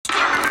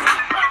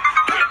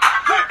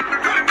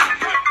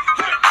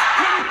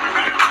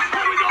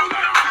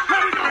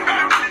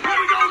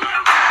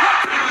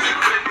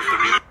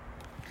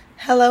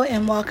Hello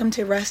and welcome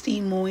to Rusty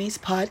Moy's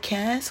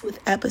podcast with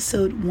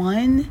episode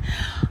 1.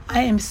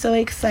 I am so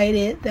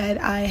excited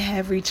that I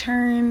have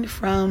returned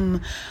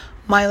from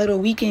my little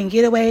weekend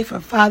getaway for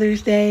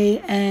Father's Day,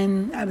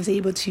 and I was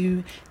able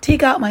to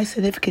take out my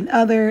significant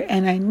other,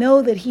 and I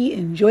know that he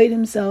enjoyed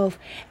himself,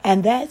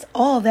 and that's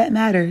all that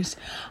matters.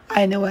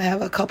 I know I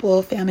have a couple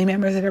of family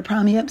members that are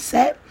probably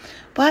upset,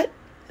 but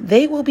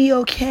they will be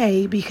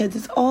okay because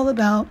it's all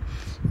about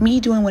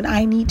me doing what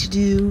I need to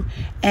do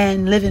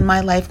and living my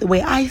life the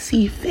way I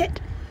see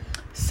fit.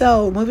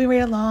 So, moving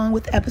right along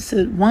with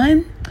episode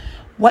 1,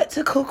 what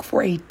to cook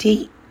for a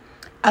date.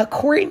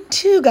 According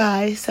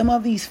to some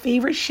of these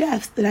favorite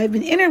chefs that I've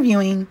been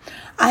interviewing,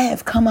 I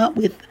have come up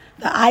with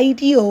the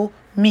ideal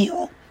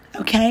meal.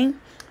 Okay?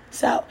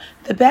 So,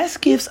 the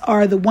best gifts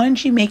are the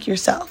ones you make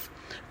yourself.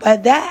 By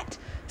that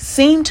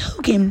same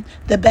token,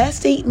 the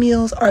best date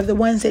meals are the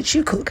ones that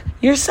you cook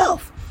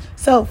yourself.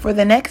 So for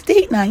the next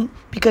date night,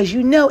 because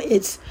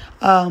it's,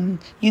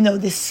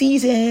 the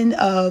season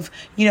of,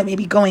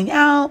 maybe going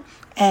out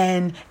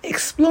and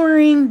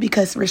exploring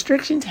because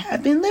restrictions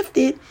have been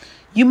lifted,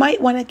 you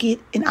might want to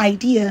get an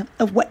idea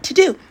of what to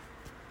do.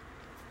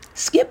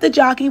 Skip the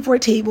jockeying for a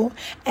table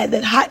at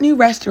that hot new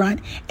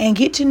restaurant and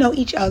get to know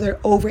each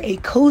other over a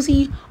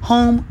cozy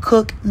home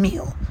cooked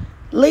meal.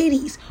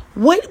 Ladies,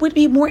 what would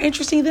be more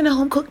interesting than a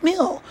home cooked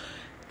meal?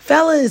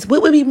 Fellas,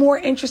 what would be more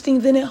interesting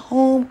than a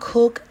home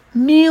cooked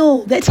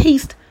meal that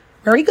tastes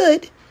very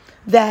good,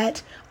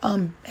 that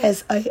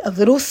has a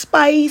little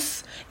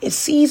spice, is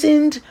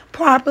seasoned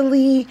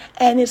properly,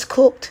 and it's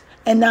cooked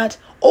and not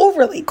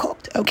overly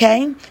cooked,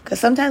 okay? Because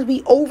sometimes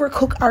we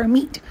overcook our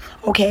meat,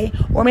 okay?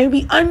 Or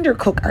maybe we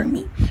undercook our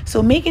meat.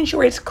 So making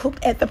sure it's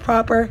cooked at the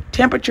proper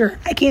temperature.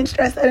 I can't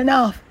stress that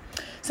enough.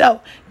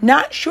 So,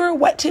 not sure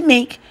what to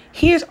make.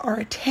 Here's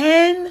our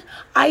 10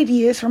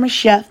 ideas from a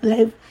chef that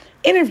I've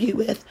interviewed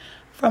with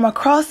from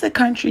across the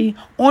country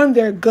on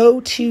their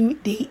go-to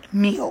date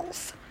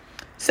meals.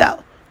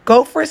 So,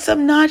 go for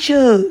some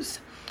nachos.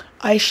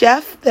 A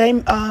chef,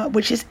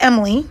 which is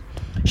Emily,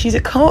 she's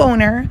a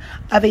co-owner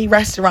of a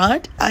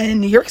restaurant in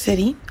New York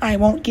City. I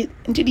won't get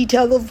into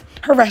detail of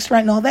her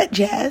restaurant and all that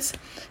jazz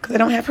because I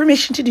don't have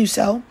permission to do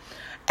so.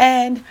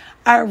 And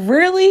I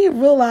really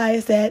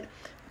realized that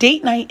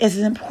date night is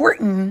as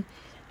important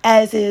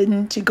as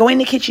in to go in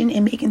the kitchen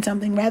and making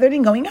something rather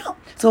than going out.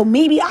 So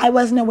maybe I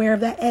wasn't aware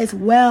of that as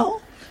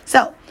well.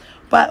 So,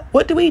 but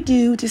what do we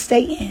do to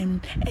stay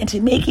in and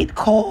to make it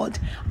called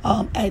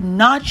a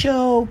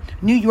nacho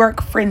New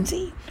York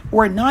frenzy,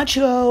 or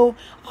nacho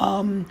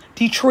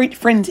Detroit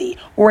frenzy,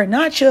 or a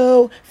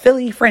nacho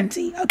Philly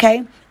frenzy,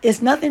 okay?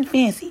 It's nothing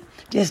fancy.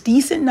 Just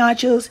decent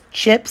nachos,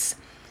 chips,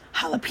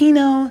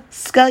 jalapeno,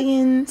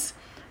 scallions,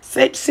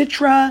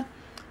 citra.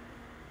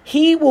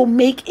 He will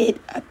make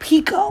it a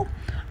pico.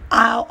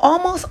 I'll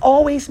almost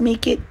always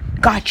make it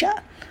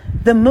gotcha.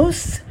 The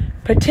most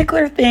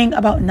particular thing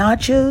about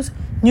nachos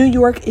New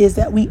York is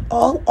that we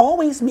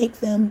always make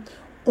them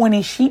on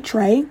a sheet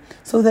tray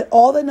so that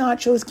all the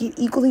nachos get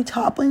equally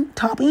topping,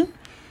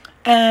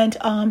 and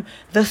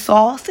the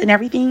sauce and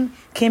everything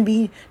can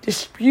be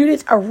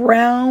distributed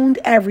around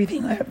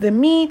everything. The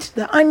meat,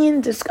 the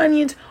onions, the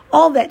scallions,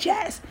 all that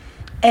jazz.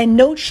 And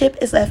no chip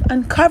is left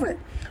uncovered.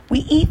 We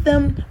eat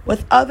them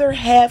with other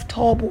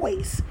half-tall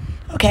boys,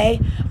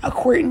 okay?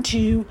 According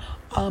to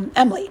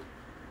Emily,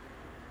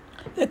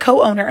 the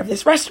co-owner of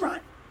this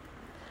restaurant.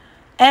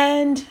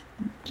 And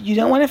you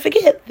don't want to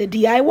forget the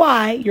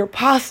DIY, your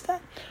pasta.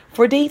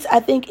 For dates, I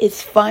think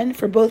it's fun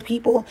for both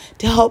people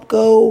to help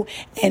go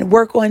and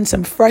work on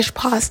some fresh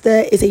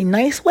pasta. Is a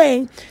nice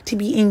way to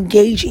be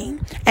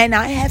engaging. And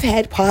I have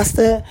had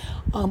pasta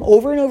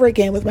over and over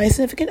again with my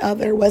significant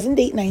other. It wasn't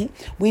date night.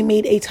 We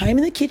made a time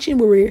in the kitchen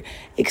where we were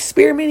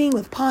experimenting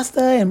with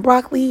pasta and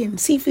broccoli and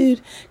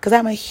seafood because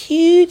I'm a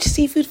huge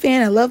seafood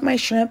fan. I love my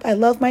shrimp, I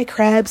love my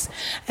crabs,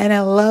 and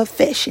I love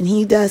fish, and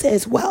he does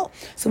as well.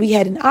 So we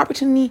had an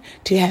opportunity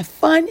to have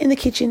fun in the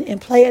kitchen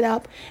and play it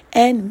up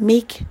and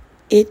make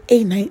it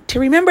a night to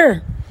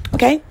remember.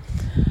 Okay?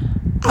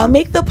 I'll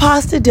make the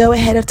pasta dough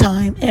ahead of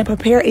time and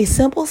prepare a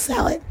simple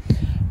salad,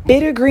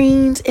 bitter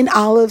greens and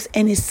olives,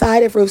 and a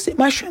side of roasted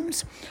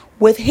mushrooms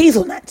with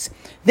hazelnuts.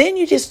 Then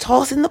you just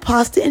toss in the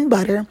pasta in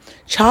butter,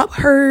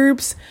 chop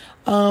herbs,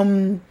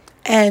 and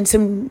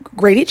some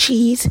grated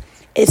cheese.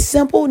 It's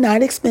simple,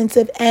 not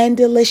expensive, and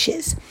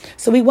delicious.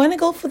 So we want to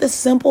go for the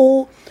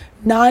simple,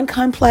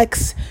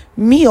 non-complex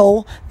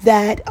meal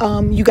that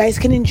you guys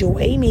can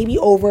enjoy, maybe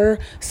over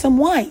some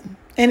wine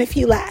and a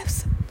few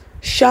laughs.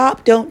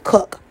 Shop, don't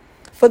cook.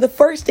 For the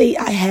first date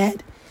I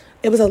had,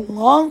 it was a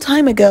long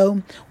time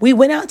ago, we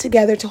went out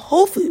together to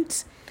Whole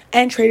Foods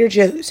and Trader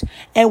Joe's.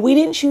 And we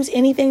didn't choose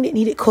anything that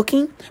needed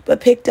cooking,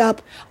 but picked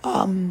up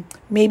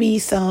maybe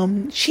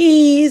some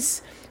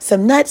cheese,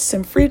 some nuts,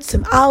 some fruits,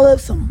 some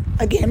olives, some,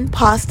 again,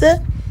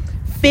 pasta,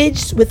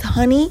 fidged with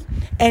honey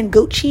and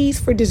goat cheese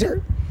for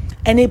dessert,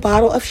 and a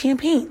bottle of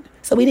champagne.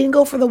 So we didn't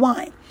go for the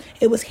wine.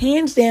 It was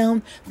hands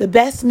down the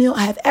best meal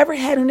I have ever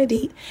had on a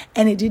date,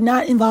 and it did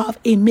not involve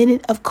a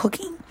minute of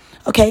cooking.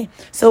 Okay,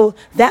 so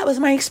that was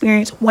my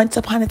experience once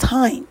upon a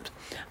time.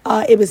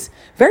 It was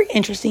very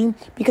interesting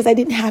because I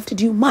didn't have to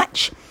do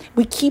much.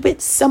 We keep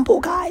it simple,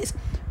 guys.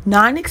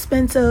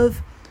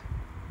 Non-expensive,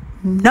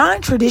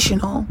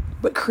 non-traditional,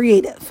 but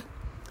creative.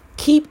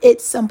 Keep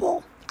it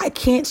simple. I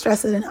can't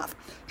stress it enough.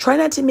 Try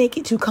not to make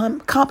it too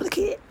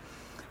complicated.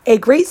 A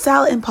great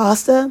salad and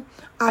pasta,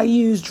 I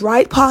use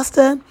dried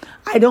pasta.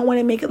 I don't want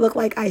to make it look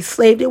like I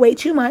slaved away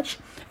too much.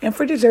 And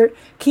for dessert,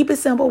 keep it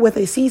simple with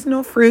a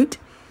seasonal fruit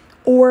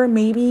or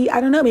maybe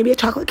a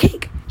chocolate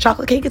cake.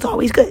 Chocolate cake is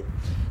always good.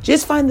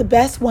 Just find the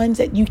best ones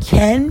that you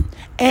can.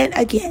 And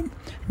again,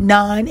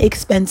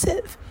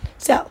 non-expensive.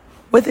 So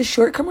with a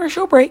short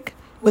commercial break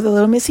with a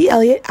little Missy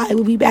Elliott, I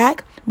will be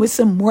back with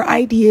some more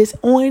ideas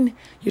on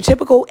your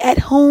typical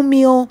at-home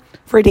meal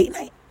for date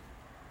night.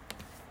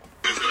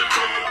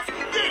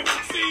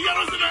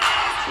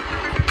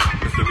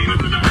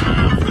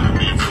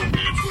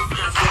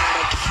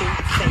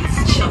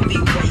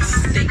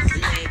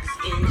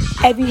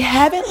 If you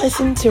haven't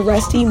listened to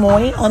Rusty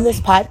Moy on this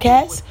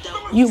podcast,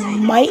 you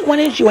might want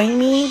to join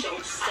me.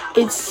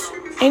 It's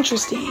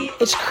interesting.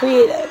 It's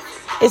creative.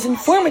 It's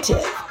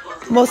informative.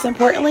 Most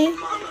importantly,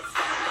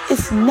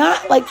 it's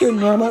not like your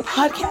normal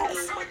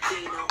podcast.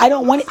 I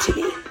don't want it to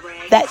be.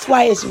 That's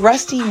why it's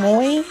Rusty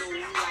Moy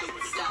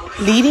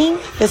leading,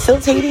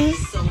 facilitating,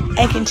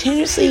 and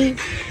continuously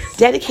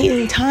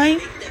dedicating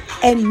time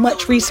and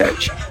much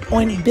research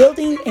on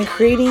building and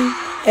creating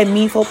a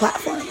meaningful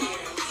platform.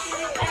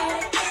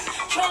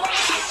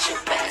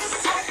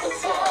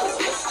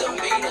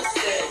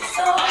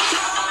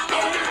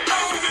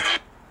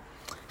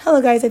 Hello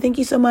guys, I thank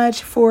you so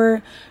much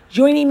for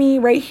joining me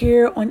right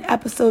here on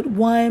episode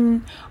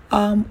 1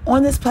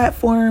 on this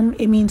platform.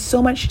 It means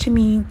so much to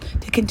me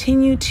to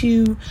continue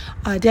to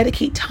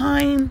dedicate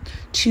time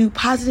to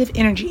positive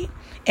energy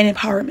and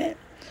empowerment.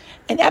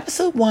 In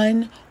episode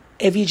 1,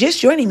 if you're just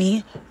joining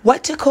me,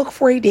 what to cook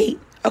for a date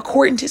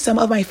according to some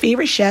of my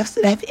favorite chefs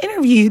that I've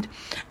interviewed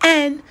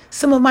and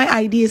some of my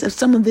ideas of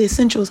some of the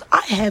essentials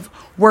I have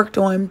worked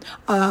on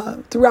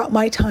throughout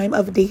my time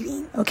of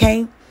dating.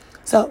 Okay,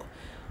 so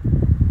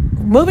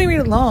moving right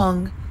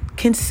along,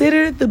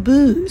 consider the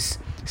booze.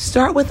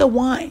 Start with a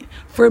wine.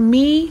 For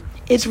me,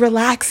 it's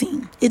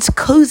relaxing, it's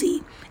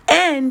cozy,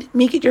 and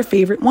make it your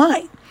favorite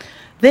wine.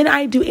 Then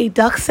I do a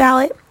duck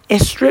salad, a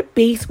strip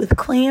base with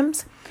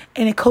clams,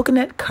 and a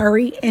coconut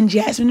curry and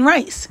jasmine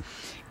rice.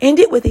 End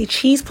it with a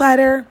cheese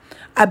platter,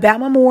 a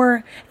Bama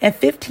Moore, and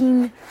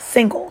 15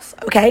 singles,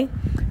 okay?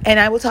 And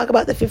I will talk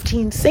about the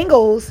 15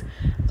 singles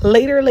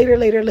later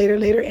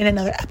in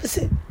another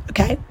episode,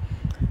 okay?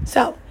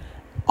 So,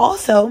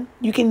 also,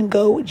 you can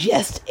go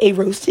just a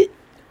roasted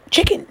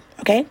chicken,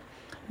 okay?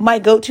 My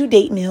go-to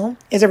date meal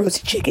is a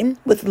roasted chicken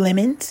with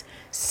lemons,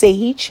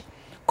 sage,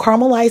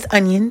 caramelized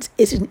onions.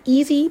 It's an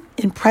easy,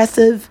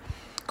 impressive,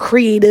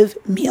 creative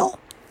meal.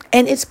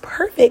 And it's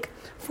perfect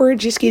for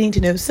just getting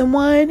to know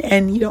someone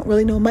and you don't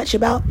really know much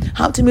about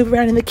how to move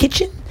around in the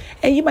kitchen.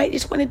 And you might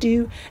just want to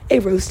do a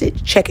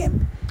roasted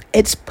chicken.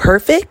 It's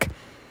perfect.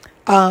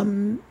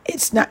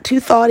 It's not too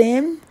thought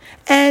in.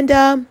 And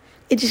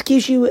it just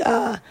gives you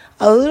a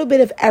little bit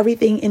of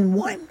everything in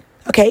one.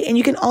 Okay, and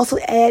you can also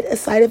add a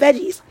side of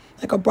veggies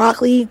like a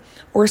broccoli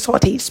or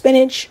sauteed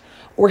spinach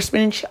or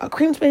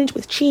cream spinach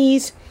with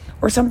cheese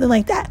or something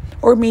like that.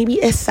 Or maybe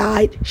a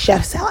side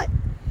chef salad.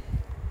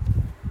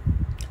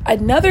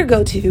 Another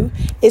go-to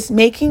is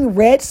making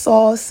red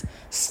sauce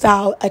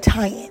style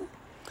Italian.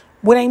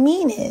 What I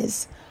mean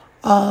is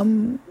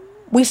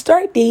we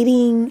start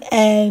dating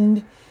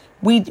and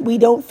we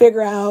don't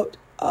figure out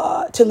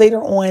till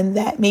later on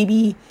that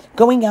maybe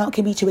going out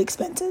can be too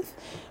expensive.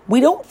 We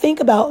don't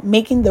think about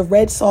making the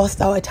red sauce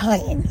style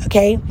Italian,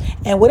 okay?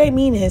 And what I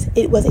mean is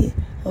it was a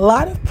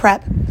lot of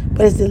prep,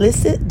 but it's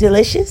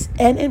delicious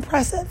and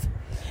impressive.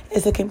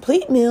 It's a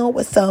complete meal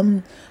with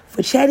some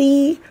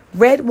focaccia,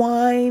 red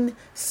wine,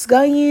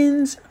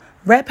 scallions,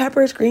 red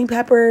peppers, green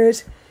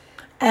peppers,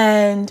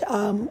 and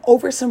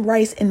over some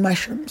rice and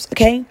mushrooms,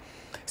 okay?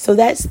 So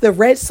that's the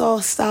red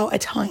sauce style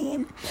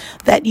Italian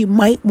that you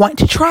might want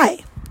to try.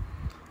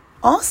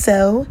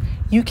 Also,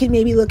 you can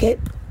maybe look at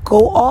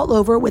go all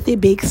over with a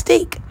big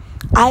steak.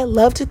 I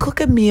love to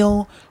cook a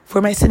meal for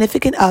my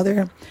significant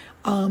other,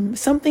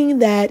 something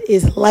that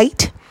is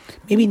light,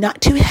 maybe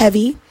not too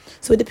heavy.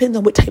 So it depends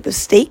on what type of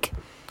steak.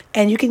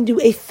 And you can do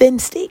a thin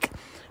steak.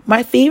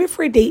 My favorite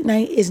for a date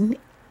night is an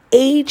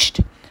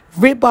aged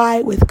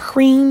ribeye with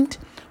creamed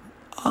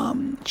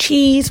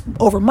cheese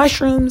over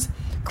mushrooms,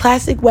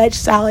 classic wedge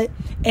salad,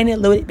 and a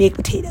loaded baked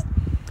potato.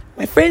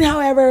 My friend,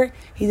 however,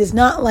 he does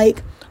not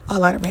like a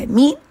lot of red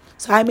meat.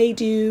 So I may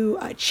do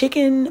a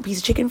piece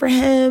of chicken for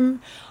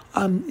him,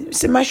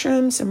 some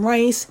mushrooms, some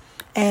rice,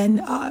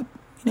 and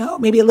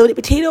maybe a loaded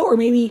potato or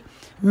maybe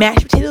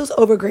mashed potatoes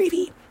over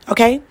gravy,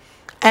 okay?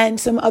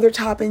 And some other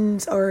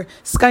toppings or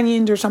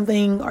scallions or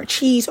something or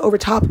cheese over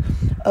top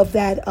of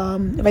that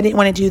if I didn't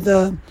want to do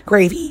the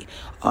gravy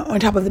on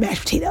top of the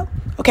mashed potato,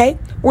 okay?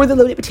 Or the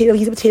loaded potato.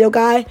 He's a potato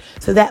guy,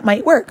 so that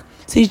might work.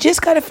 So you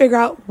just got to figure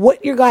out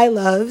what your guy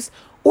loves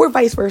or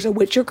vice versa,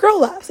 what your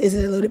girl loves. Is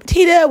it a loaded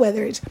potato,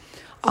 whether it's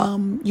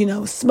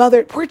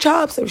smothered pork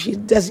chops, or she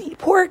doesn't eat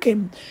pork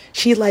and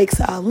she likes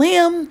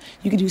lamb.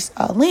 You could do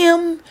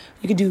lamb.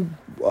 You could do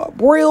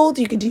broiled.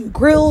 You could do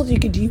grilled. You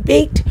could do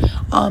baked.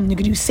 You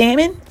could do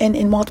salmon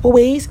in multiple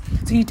ways.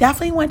 So you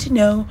definitely want to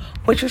know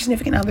what your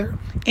significant other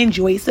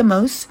enjoys the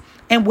most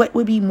and what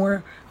would be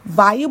more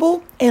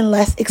valuable and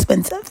less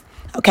expensive.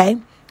 Okay?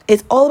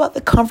 It's all about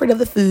the comfort of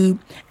the food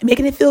and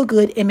making it feel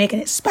good and making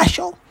it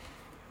special.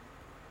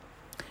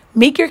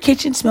 Make your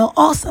kitchen smell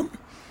awesome.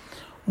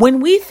 When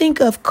we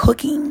think of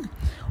cooking,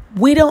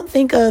 we don't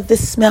think of the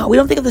smell. We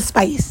don't think of the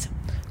spice.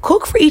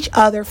 Cook for each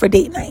other for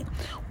date night.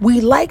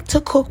 We like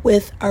to cook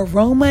with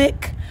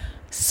aromatic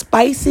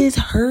spices,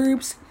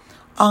 herbs.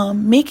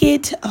 Make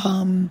it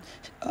from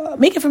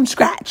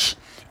scratch.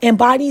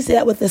 Embodies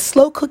that with the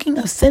slow cooking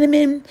of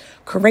cinnamon,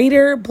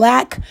 coriander,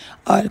 black,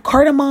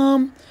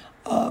 cardamom,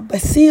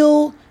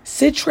 basil,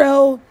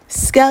 citro,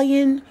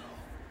 scallion.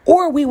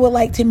 Or we would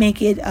like to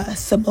make it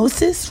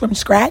samosas from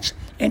scratch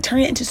and turn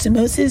it into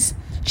samosas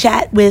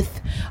chat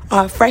with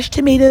fresh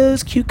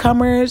tomatoes,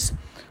 cucumbers,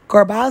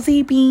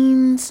 garbanzo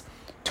beans,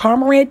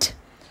 tamarind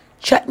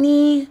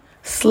chutney,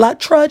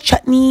 slatra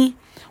chutney.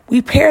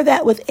 We pair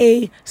that with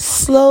a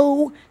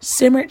slow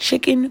simmered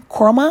chicken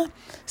korma,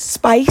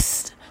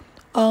 spiced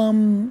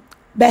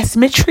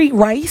basmati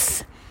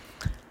rice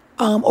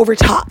over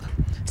top.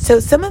 So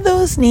some of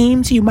those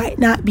names you might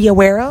not be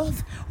aware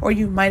of or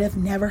you might have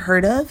never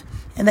heard of,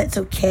 and that's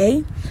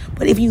okay.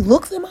 But if you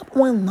look them up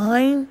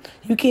online,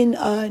 you can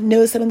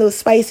know some of those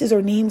spices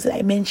or names that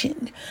I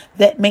mentioned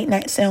that may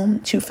not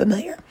sound too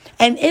familiar.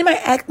 And in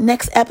my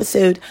next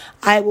episode,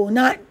 I will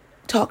not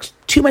talk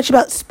too much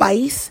about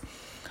spice,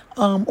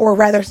 or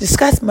rather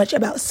discuss much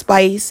about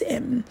spice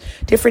and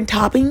different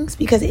toppings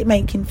because it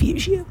might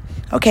confuse you.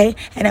 Okay?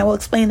 And I will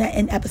explain that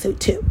in episode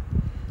 2.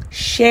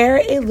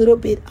 Share a little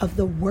bit of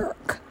the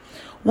work.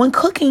 When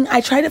cooking,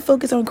 I try to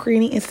focus on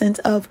creating a sense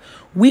of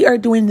we are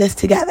doing this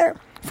together.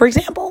 For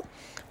example,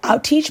 I'll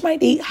teach my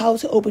date how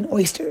to open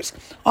oysters.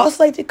 I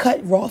also like to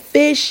cut raw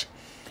fish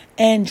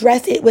and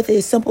dress it with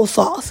a simple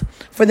sauce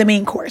for the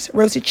main course.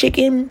 Roasted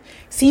chicken,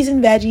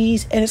 seasoned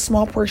veggies, and a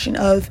small portion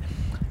of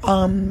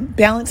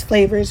balanced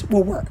flavors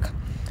will work.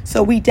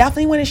 So we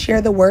definitely want to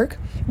share the work.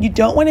 You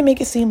don't want to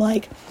make it seem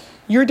like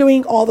you're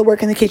doing all the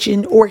work in the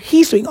kitchen or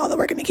he's doing all the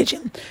work in the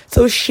kitchen.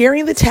 So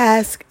sharing the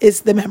task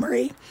is the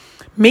memory.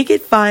 Make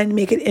it fun,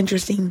 make it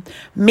interesting,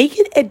 make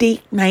it a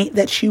date night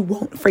that you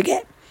won't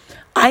forget.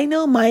 I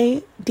know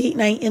my date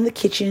night in the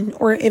kitchen,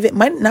 or if it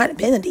might not have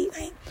been a date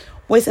night,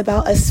 was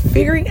about us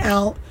figuring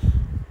out,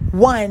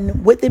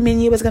 one, what the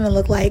menu was going to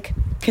look like,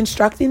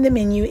 constructing the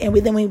menu, and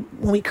when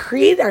we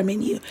created our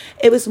menu,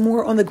 it was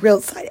more on the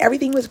grilled side.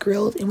 Everything was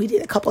grilled, and we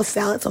did a couple of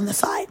salads on the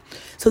side.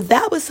 So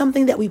that was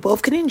something that we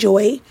both could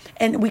enjoy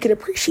and we could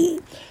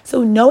appreciate.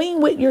 So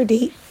knowing what your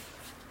date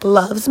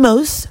loves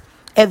most,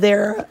 if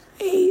they're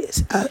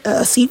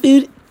a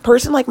seafood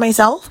person like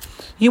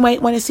myself, you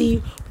might want to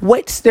see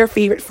what's their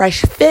favorite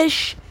fresh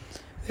fish.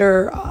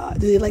 Do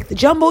they like the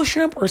jumbo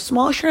shrimp or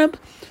small shrimp?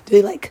 Do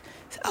they like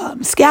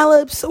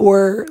scallops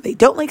or they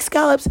don't like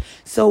scallops?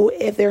 So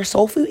if they're a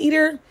soul food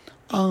eater,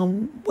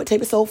 what type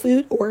of soul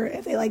food? Or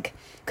if they like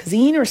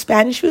cuisine or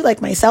Spanish food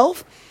like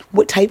myself,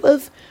 what type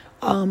of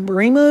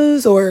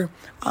burritos or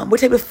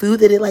what type of food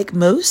that they like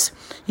most?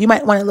 You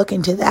might want to look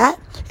into that.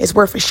 It's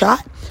worth a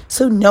shot.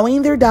 So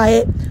knowing their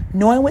diet,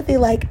 knowing what they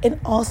like, and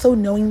also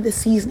knowing the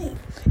seasoning,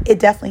 it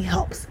definitely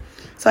helps.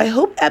 So I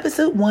hope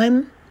episode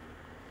 1,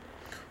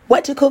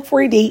 what to cook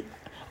for a date,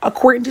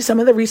 according to some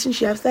of the recent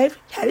chefs that I've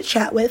had a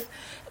chat with,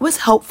 was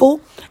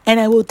helpful. And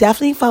I will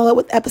definitely follow up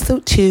with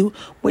episode 2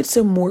 with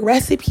some more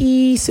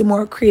recipes, some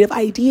more creative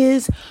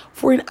ideas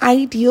for an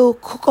ideal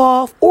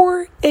cook-off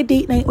or a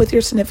date night with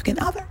your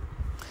significant other.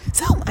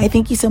 So I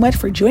thank you so much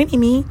for joining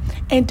me,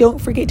 and don't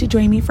forget to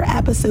join me for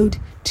episode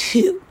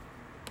 2.